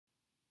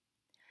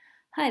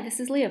Hi, this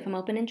is Leah from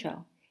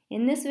OpenIntro.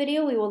 In this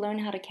video, we will learn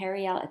how to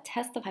carry out a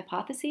test of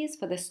hypotheses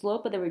for the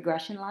slope of the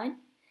regression line,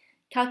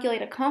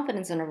 calculate a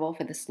confidence interval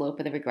for the slope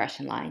of the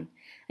regression line,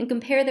 and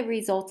compare the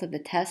results of the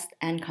test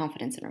and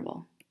confidence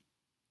interval.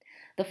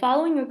 The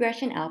following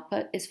regression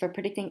output is for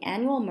predicting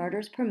annual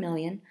murders per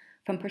million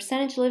from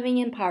percentage living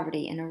in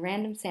poverty in a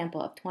random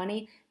sample of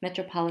 20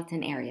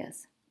 metropolitan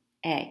areas.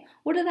 A.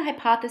 What are the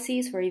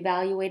hypotheses for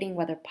evaluating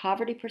whether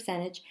poverty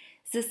percentage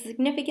is a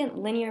significant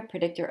linear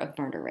predictor of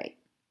murder rate?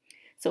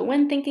 So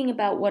when thinking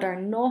about what our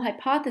null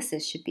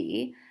hypothesis should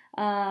be,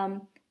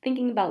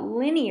 thinking about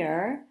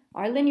linear,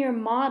 our linear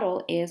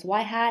model is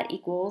y hat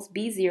equals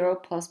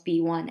b0 plus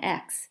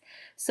b1x.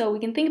 So we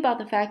can think about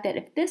the fact that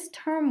if this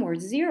term were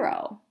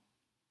 0,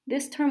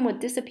 this term would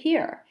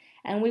disappear,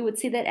 and we would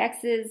see that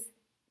x is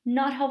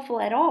not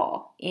helpful at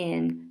all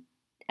in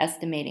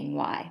estimating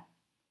y.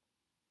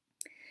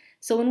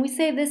 So when we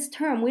say this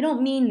term, we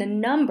don't mean the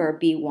number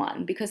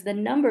b1, because the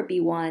number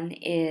b1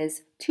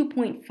 is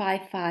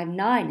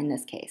 2.559 in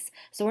this case.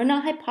 So we're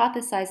not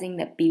hypothesizing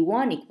that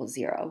b1 equals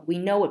 0. We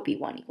know what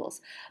b1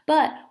 equals.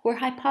 But we're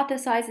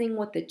hypothesizing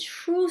what the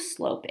true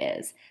slope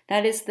is.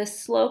 That is the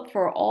slope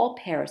for all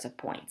pairs of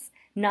points,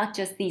 not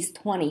just these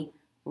 20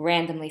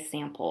 randomly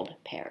sampled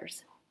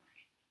pairs.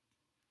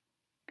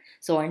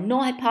 So our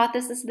null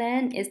hypothesis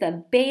then is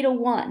that beta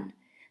 1,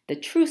 the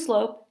true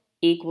slope,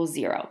 equals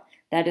 0.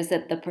 That is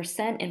that the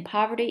percent in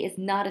poverty is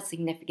not a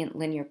significant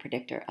linear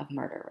predictor of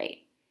murder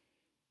rate.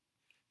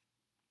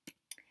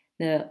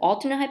 The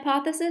alternate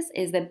hypothesis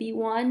is that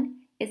B1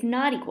 is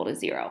not equal to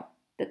 0,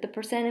 that the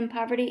percent in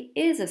poverty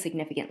is a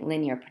significant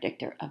linear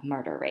predictor of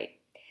murder rate.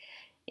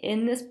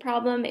 In this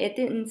problem, it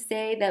didn't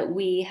say that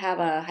we have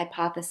a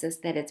hypothesis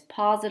that it's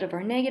positive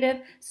or negative,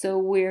 so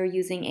we're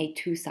using a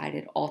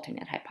two-sided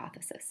alternate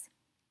hypothesis,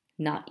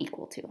 not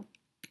equal to.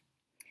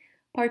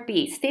 Part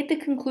B, state the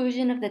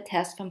conclusion of the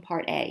test from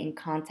Part A in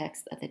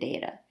context of the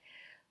data.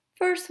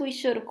 First, we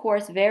should, of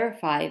course,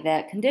 verify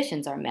that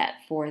conditions are met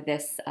for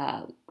this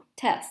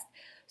test.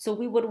 So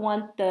we would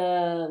want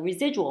the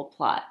residual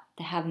plot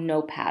to have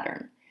no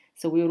pattern.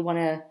 So we would want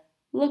to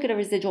look at a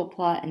residual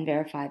plot and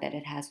verify that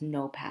it has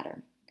no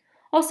pattern.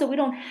 Also, we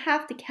don't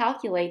have to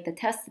calculate the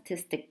test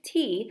statistic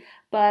t,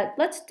 but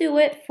let's do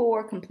it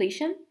for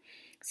completion.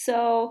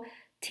 So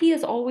t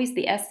is always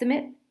the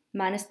estimate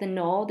minus the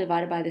null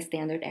divided by the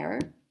standard error.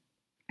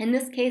 In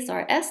this case,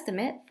 our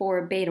estimate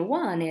for beta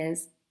 1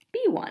 is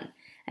b1,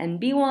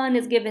 and b1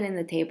 is given in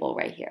the table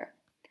right here.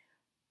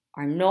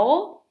 Our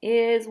null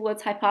is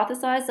what's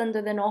hypothesized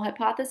under the null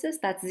hypothesis,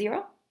 that's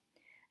 0,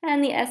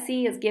 and the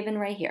SE is given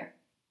right here.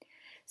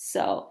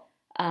 So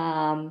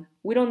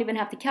we don't even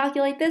have to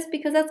calculate this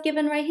because that's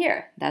given right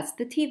here. That's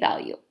the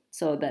t-value.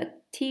 So the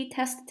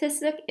t-test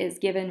statistic is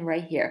given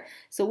right here.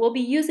 So we'll be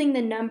using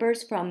the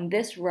numbers from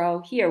this row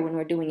here when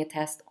we're doing a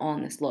test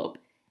on the slope,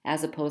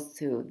 as opposed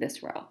to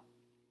this row.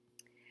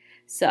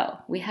 So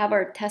we have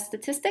our test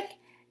statistic,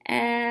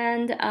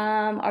 and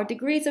our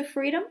degrees of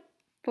freedom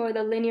for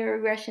the linear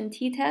regression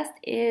t-test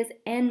is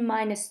n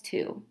minus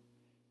 2.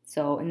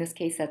 So in this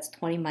case, that's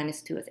 20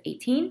 minus 2 is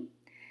 18.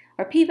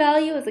 Our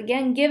p-value is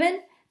again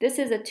given. This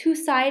is a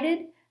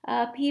two-sided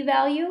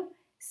p-value.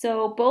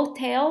 So both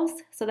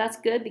tails, so that's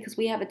good because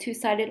we have a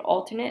two-sided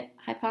alternate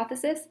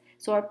hypothesis.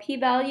 So our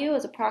p-value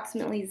is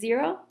approximately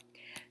 0.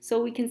 So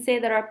we can say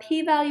that our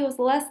p-value is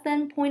less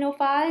than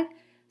 0.05,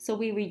 so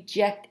we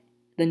reject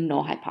the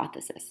null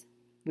hypothesis,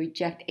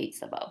 reject H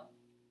sub O.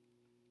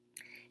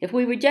 If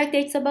we reject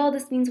H sub O,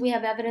 this means we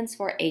have evidence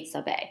for H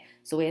sub A.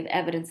 So we have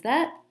evidence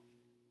that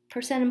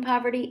percent in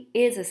poverty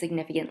is a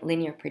significant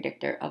linear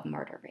predictor of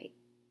murder rate.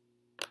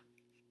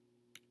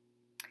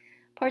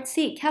 Part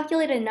C,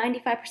 calculate a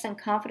 95%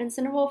 confidence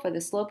interval for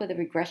the slope of the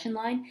regression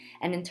line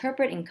and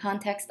interpret in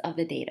context of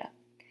the data.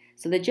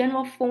 So the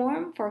general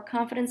form for a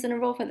confidence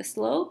interval for the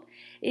slope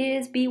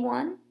is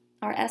B1,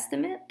 our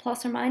estimate,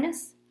 plus or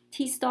minus,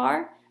 T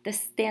star, the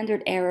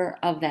standard error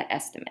of that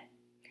estimate.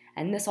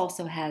 And this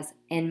also has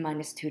n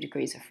minus 2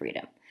 degrees of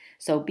freedom.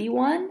 So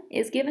B1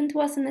 is given to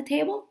us in the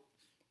table,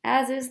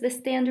 as is the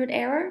standard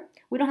error.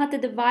 We don't have to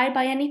divide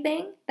by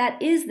anything.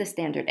 That is the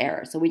standard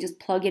error. So we just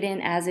plug it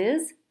in as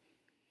is.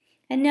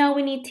 And now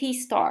we need T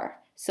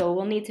star. So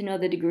we'll need to know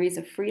the degrees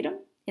of freedom.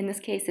 In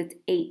this case, it's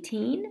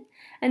 18.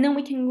 And then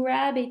we can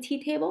grab a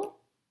t-table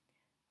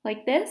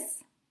like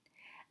this.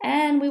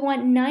 And we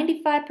want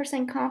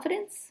 95%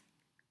 confidence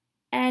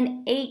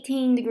and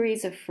 18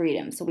 degrees of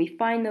freedom. So we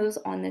find those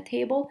on the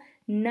table,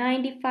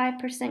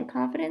 95%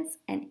 confidence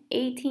and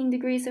 18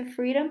 degrees of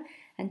freedom,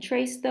 and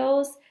trace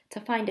those to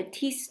find a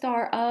T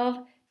star of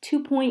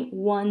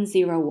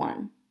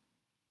 2.101.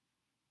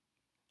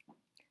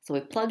 So we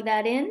plug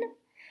that in.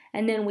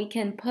 And then we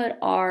can put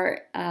our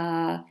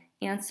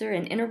answer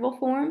in interval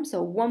form,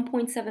 so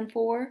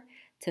 1.74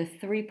 to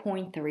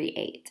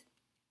 3.38.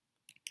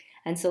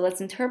 And so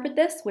let's interpret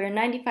this. We're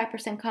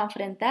 95%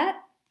 confident that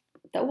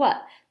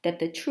what? That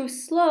the true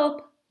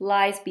slope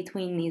lies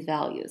between these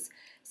values.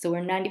 So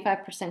we're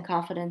 95%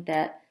 confident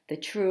that the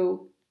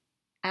true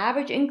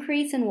average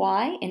increase in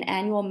Y in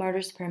annual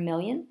murders per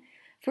million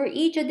for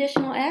each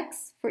additional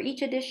x, for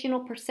each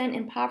additional percent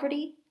in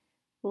poverty,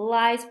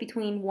 lies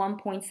between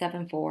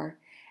 1.74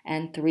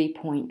 and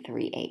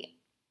 3.38.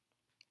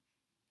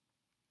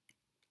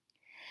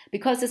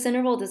 Because this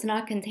interval does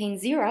not contain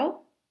 0,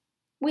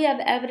 we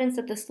have evidence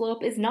that the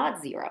slope is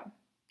not 0,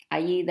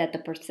 i.e. that the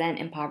percent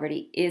in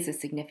poverty is a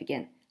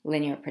significant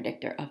linear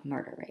predictor of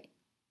murder rate.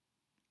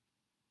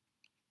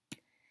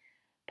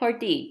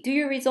 Part D, do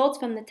your results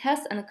from the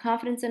test and the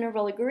confidence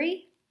interval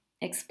agree?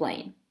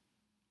 Explain.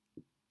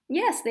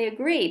 Yes, they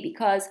agree,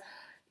 because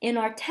in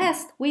our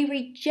test, we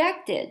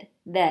rejected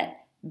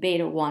that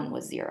beta 1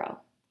 was 0.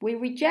 We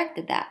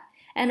rejected that.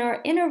 And our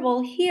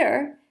interval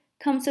here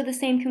comes to the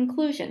same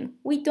conclusion.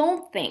 We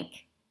don't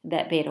think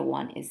that beta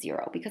 1 is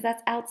 0 because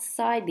that's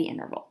outside the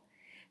interval.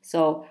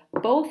 So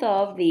both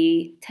of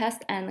the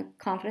test and the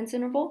confidence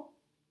interval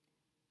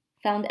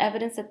found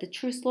evidence that the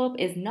true slope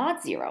is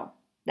not 0.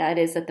 That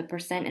is, that the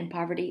percent in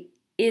poverty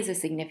is a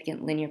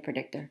significant linear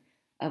predictor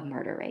of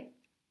murder rate.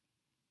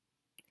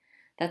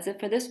 That's it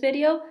for this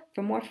video.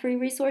 For more free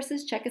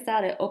resources, check us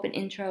out at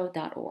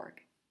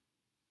openintro.org.